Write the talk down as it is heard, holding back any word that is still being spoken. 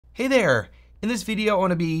Hey there! In this video, I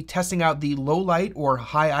want to be testing out the low light or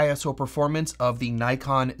high ISO performance of the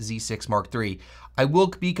Nikon Z6 Mark III. I will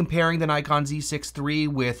be comparing the Nikon Z6III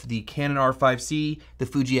with the Canon R5C, the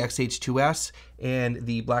Fuji X-H2s, and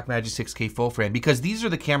the Blackmagic 6K full frame because these are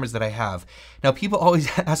the cameras that I have. Now, people always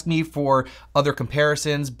ask me for other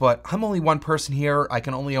comparisons, but I'm only one person here. I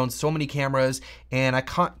can only own so many cameras, and I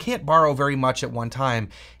can't borrow very much at one time,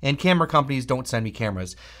 and camera companies don't send me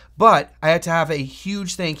cameras. But I had to have a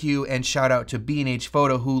huge thank you and shout out to B&H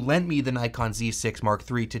Photo, who lent me the Nikon Z6 Mark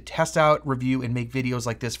III to test out, review, and make videos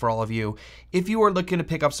like this for all of you. If you are looking to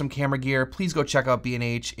pick up some camera gear, please go check out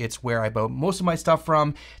B&H. It's where I buy most of my stuff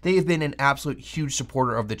from. They have been an absolute huge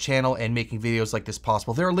supporter of the channel and making videos like this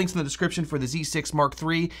possible. There are links in the description for the Z6 Mark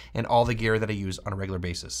III and all the gear that I use on a regular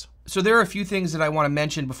basis. So there are a few things that I want to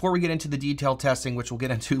mention before we get into the detailed testing, which we'll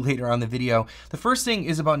get into later on in the video. The first thing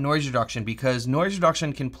is about noise reduction, because noise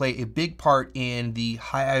reduction can play a big part in the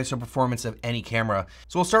high ISO performance of any camera.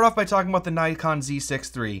 So we'll start off by talking about the Nikon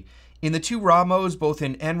Z6 III. In the two RAW modes, both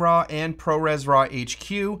in NRAW and ProRes RAW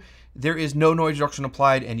HQ, there is no noise reduction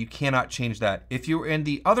applied and you cannot change that. If you're in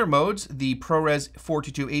the other modes, the ProRes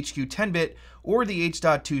 422 HQ 10-bit or the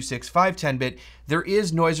H.265 10-bit, there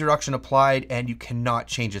is noise reduction applied and you cannot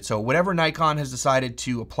change it. So whatever Nikon has decided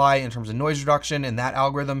to apply in terms of noise reduction and that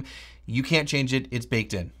algorithm, you can't change it, it's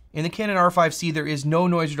baked in. In the Canon R5C, there is no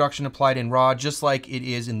noise reduction applied in RAW, just like it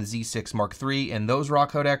is in the Z6 Mark III and those RAW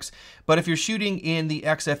codecs. But if you're shooting in the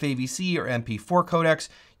XF-AVC or MP4 codecs,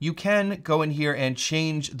 you can go in here and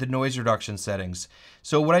change the noise reduction settings.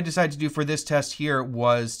 So what I decided to do for this test here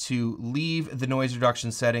was to leave the noise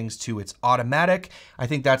reduction settings to its automatic. I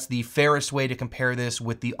think that's the fairest way to compare this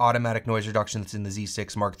with the automatic noise reduction that's in the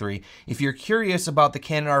Z6 Mark III. If you're curious about the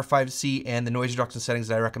Canon R5C and the noise reduction settings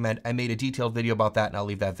that I recommend, I made a detailed video about that and I'll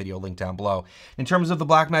leave that video linked down below. In terms of the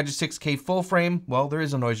Blackmagic 6K full frame, well, there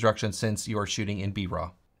is a noise reduction since you are shooting in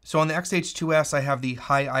BRAW. So on the X-H2s, I have the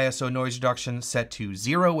high ISO noise reduction set to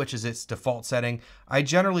 0, which is its default setting. I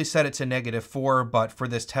generally set it to -4, but for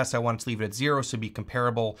this test, I wanted to leave it at 0 so it'd be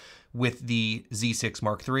comparable with the Z6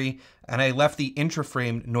 Mark III. And I left the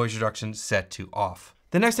intra-frame noise reduction set to off.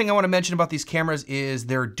 The next thing I want to mention about these cameras is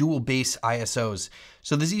their dual base ISOs.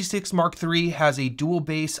 So the Z6 Mark III has a dual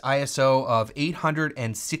base ISO of 800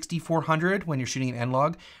 and 6400 when you're shooting an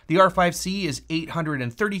N-Log. The R5C is 800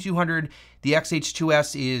 and 3200. The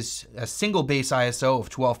X-H2s is a single base ISO of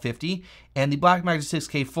 1250. And the Blackmagic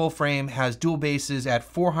 6K full frame has dual bases at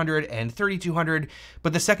 400 and 3200,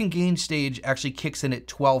 but the second gain stage actually kicks in at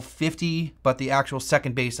 1250, but the actual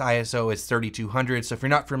second base ISO is 3200. So if you're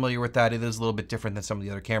not familiar with that, it is a little bit different than some of the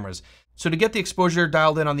other cameras. So to get the exposure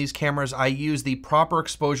dialed in on these cameras, I use the proper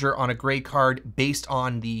exposure on a gray card based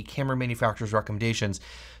on the camera manufacturer's recommendations.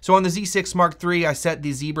 So on the Z6 Mark III, I set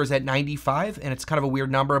the zebras at 95, and it's kind of a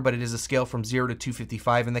weird number, but it is a scale from 0 to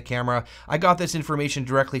 255 in the camera. I got this information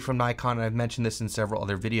directly from Nikon, and I've mentioned this in several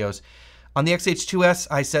other videos. On the X-H2s,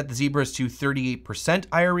 I set the zebras to 38%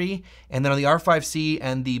 IRE, and then on the R5C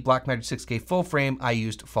and the Blackmagic 6K full frame, I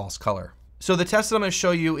used false color. So the tests that I'm going to show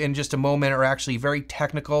you in just a moment are actually very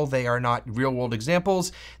technical. They are not real-world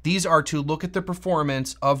examples. These are to look at the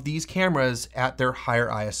performance of these cameras at their higher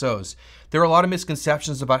ISOs. There are a lot of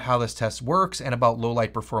misconceptions about how this test works and about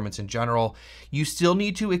low-light performance in general. You still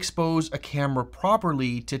need to expose a camera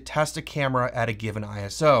properly to test a camera at a given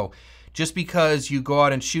ISO. Just because you go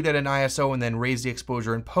out and shoot at an ISO and then raise the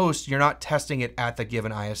exposure in post, you're not testing it at the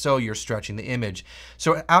given ISO, you're stretching the image.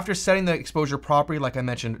 So after setting the exposure properly, like I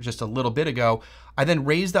mentioned just a little bit ago, I then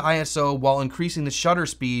raise the ISO while increasing the shutter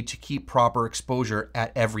speed to keep proper exposure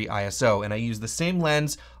at every ISO. And I use the same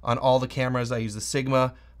lens on all the cameras. I use the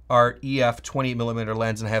Sigma Art EF 28mm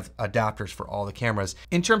lens, and I have adapters for all the cameras.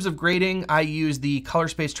 In terms of grading, I use the color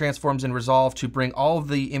space transforms in Resolve to bring all of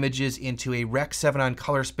the images into a Rec 7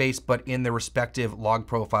 color space, but in their respective log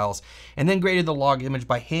profiles, and then graded the log image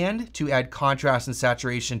by hand to add contrast and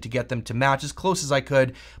saturation to get them to match as close as I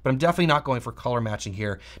could, but I'm definitely not going for color matching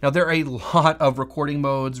here. Now, there are a lot of recording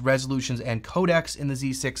modes, resolutions, and codecs in the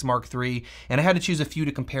Z6 Mark III, and I had to choose a few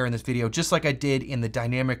to compare in this video, just like I did in the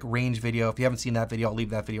dynamic range video. If you haven't seen that video, I'll leave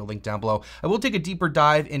that video link down below. I will take a deeper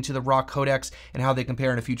dive into the RAW codecs and how they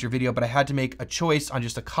compare in a future video, but I had to make a choice on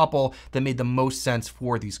just a couple that made the most sense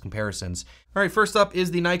for these comparisons. All right, first up is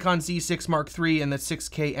the Nikon Z6 Mark III and the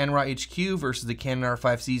 6K NRAW HQ versus the Canon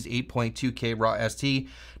R5C's 8.2K RAW ST.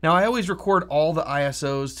 Now, I always record all the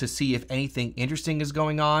ISOs to see if anything interesting is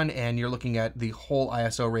going on, and you're looking at the whole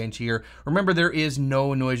ISO range here. Remember, there is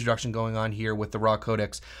no noise reduction going on here with the RAW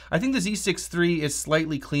codecs. I think the Z6 III is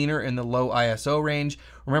slightly cleaner in the low ISO range.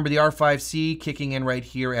 Remember the R5C kicking in right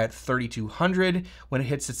here at 3200. When it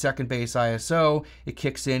hits its second base ISO, it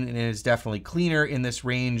kicks in and is definitely cleaner in this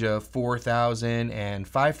range of 4000 and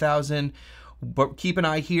 5000. But keep an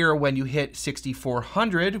eye here when you hit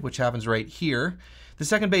 6400, which happens right here. The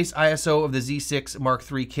second base ISO of the Z6 Mark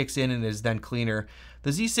III kicks in and is then cleaner. The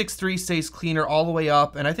Z6III stays cleaner all the way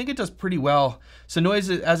up, and I think it does pretty well. So noise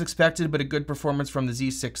as expected, but a good performance from the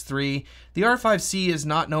Z6III. The R5C is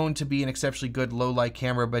not known to be an exceptionally good low light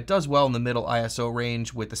camera, but does well in the middle ISO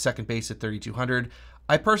range with the second base at 3200.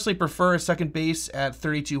 I personally prefer a second base at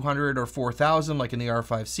 3200 or 4000 like in the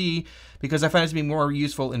R5C because I find it to be more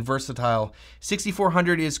useful and versatile.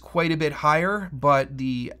 6400 is quite a bit higher, but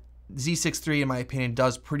the Z6III, in my opinion,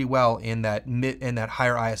 does pretty well in that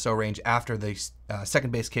higher ISO range after the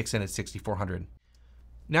second base kicks in at 6400.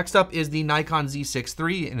 Next up is the Nikon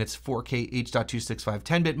Z6III in its 4K H.265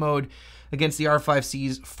 10-bit mode against the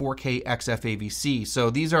R5C's 4K XF-AVC. So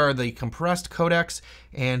these are the compressed codecs,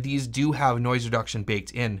 and these do have noise reduction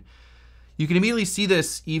baked in. You can immediately see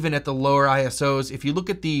this even at the lower ISOs. If you look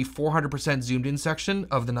at the 400% zoomed in section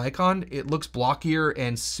of the Nikon, it looks blockier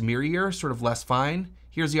and smearier, sort of less fine.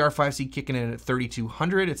 Here's the R5C kicking in at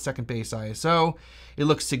 3200 at second base ISO. It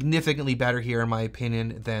looks significantly better here, in my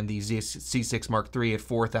opinion, than the Z6 Mark III at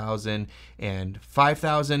 4000 and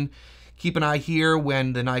 5000. Keep an eye here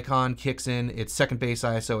when the Nikon kicks in its second base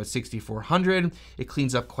ISO at 6400. It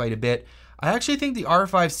cleans up quite a bit. I actually think the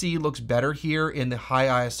R5C looks better here in the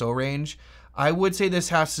high ISO range. I would say this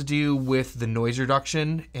has to do with the noise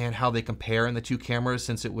reduction and how they compare in the two cameras,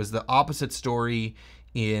 since it was the opposite story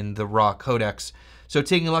in the RAW codecs. So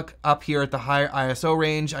taking a look up here at the higher ISO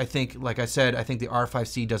range, I think, like I said, I think the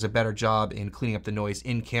R5C does a better job in cleaning up the noise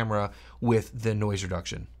in camera with the noise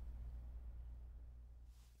reduction.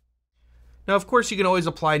 Now, of course, you can always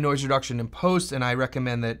apply noise reduction in post, and I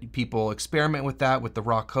recommend that people experiment with that with the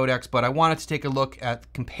RAW codecs, but I wanted to take a look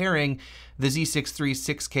at comparing the Z6III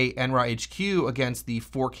 6K NRAW HQ against the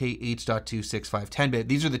 4K H.265 10-bit.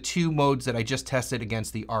 These are the two modes that I just tested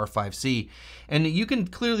against the R5C. And you can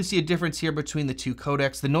clearly see a difference here between the two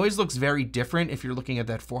codecs. The noise looks very different if you're looking at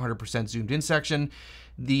that 400% zoomed in section.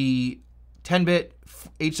 The 10-bit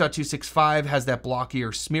H.265 has that blockier,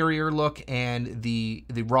 smearier look, and the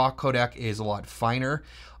RAW codec is a lot finer.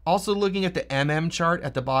 Also, looking at the chart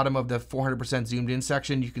at the bottom of the 400% zoomed in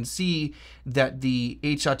section, you can see that the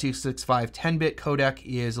H.265 10-bit codec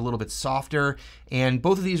is a little bit softer, and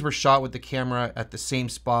both of these were shot with the camera at the same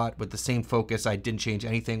spot with the same focus. I didn't change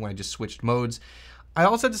anything when I just switched modes. I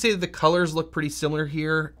also have to say that the colors look pretty similar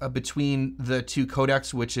here between the two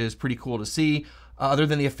codecs, which is pretty cool to see. Other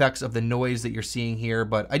than the effects of the noise that you're seeing here,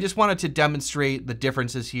 but I just wanted to demonstrate the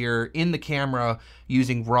differences here in the camera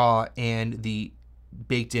using RAW and the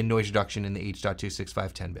baked-in noise reduction in the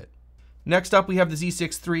H.265 10-bit. Next up, we have the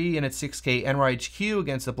Z6III and its 6K NRAW HQ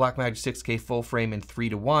against the Blackmagic 6K full frame in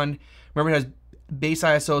 3:1. Remember, it has base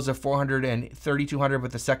ISOs of 400 and 3200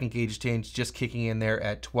 with the second gauge change just kicking in there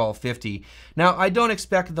at 1250. Now, I don't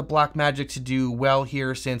expect the Blackmagic to do well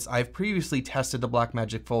here since I've previously tested the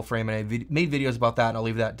Blackmagic full frame and I made videos about that, and I'll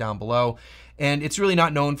leave that down below. And it's really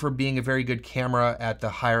not known for being a very good camera at the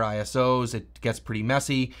higher ISOs. It gets pretty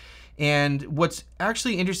messy. And what's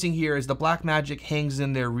actually interesting here is the Blackmagic hangs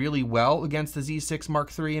in there really well against the Z6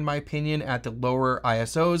 Mark III, in my opinion, at the lower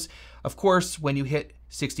ISOs. Of course, when you hit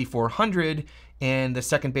 6400 and the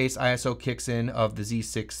second base ISO kicks in of the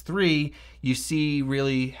Z6III, you see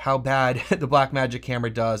really how bad the Blackmagic camera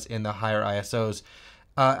does in the higher ISOs.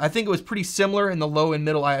 I think it was pretty similar in the low and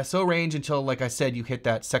middle ISO range until, like I said, you hit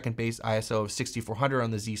that second base ISO of 6400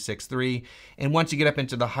 on the Z6III. And once you get up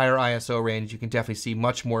into the higher ISO range, you can definitely see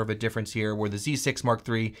much more of a difference here, where the Z6 Mark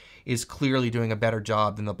III is clearly doing a better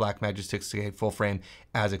job than the Blackmagic 6K full frame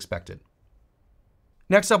as expected.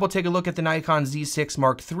 Next up, we'll take a look at the Nikon Z6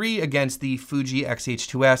 Mark III against the Fuji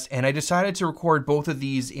X-H2s, and I decided to record both of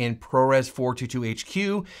these in ProRes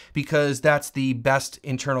 422 HQ because that's the best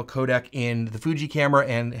internal codec in the Fuji camera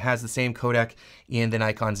and has the same codec in the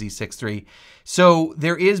Nikon Z6 III. So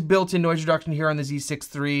there is built-in noise reduction here on the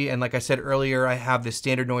Z6 III, and like I said earlier, I have the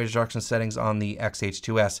standard noise reduction settings on the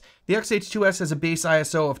X-H2s. The X-H2s has a base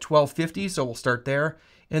ISO of 1250, so we'll start there.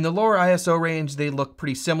 In the lower ISO range, they look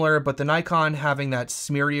pretty similar, but the Nikon having that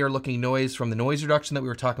smearier looking noise from the noise reduction that we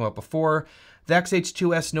were talking about before. The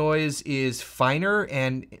X-H2s noise is finer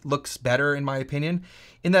and it looks better in my opinion.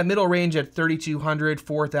 In that middle range at 3200,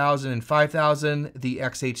 4000, and 5000, the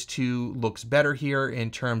X-H2 looks better here in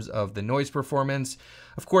terms of the noise performance.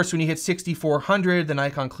 Of course, when you hit 6400, the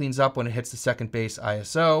Nikon cleans up when it hits the second base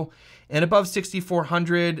ISO. And above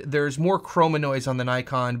 6400, there's more chroma noise on the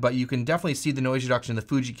Nikon, but you can definitely see the noise reduction in the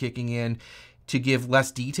Fuji kicking in to give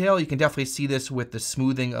less detail. You can definitely see this with the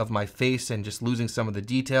smoothing of my face and just losing some of the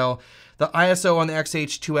detail. The ISO on the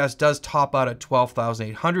X-H2s does top out at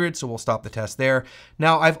 12,800, so we'll stop the test there.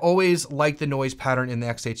 Now, I've always liked the noise pattern in the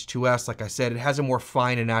X-H2s. Like I said, it has a more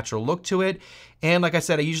fine and natural look to it. And like I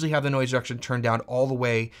said, I usually have the noise reduction turned down all the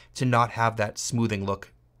way to not have that smoothing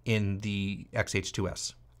look in the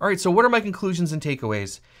X-H2s. All right, so what are my conclusions and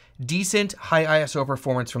takeaways? Decent high ISO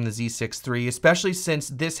performance from the Z6 III, especially since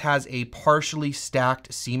this has a partially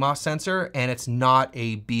stacked CMOS sensor and it's not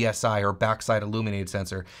a BSI or backside illuminated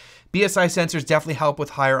sensor. BSI sensors definitely help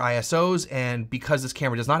with higher ISOs, and because this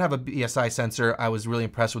camera does not have a BSI sensor, I was really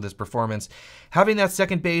impressed with this performance. Having that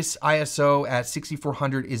second base ISO at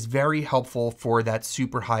 6400 is very helpful for that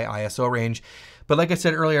super high ISO range. But like I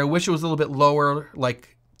said earlier, I wish it was a little bit lower,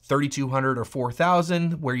 like 3200 or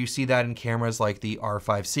 4000, where you see that in cameras like the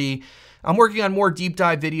R5C. I'm working on more deep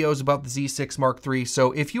dive videos about the Z6 Mark III,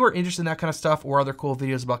 so if you are interested in that kind of stuff or other cool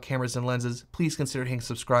videos about cameras and lenses, please consider hitting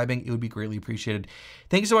subscribing. It would be greatly appreciated.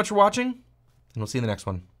 Thank you so much for watching, and we'll see you in the next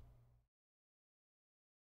one.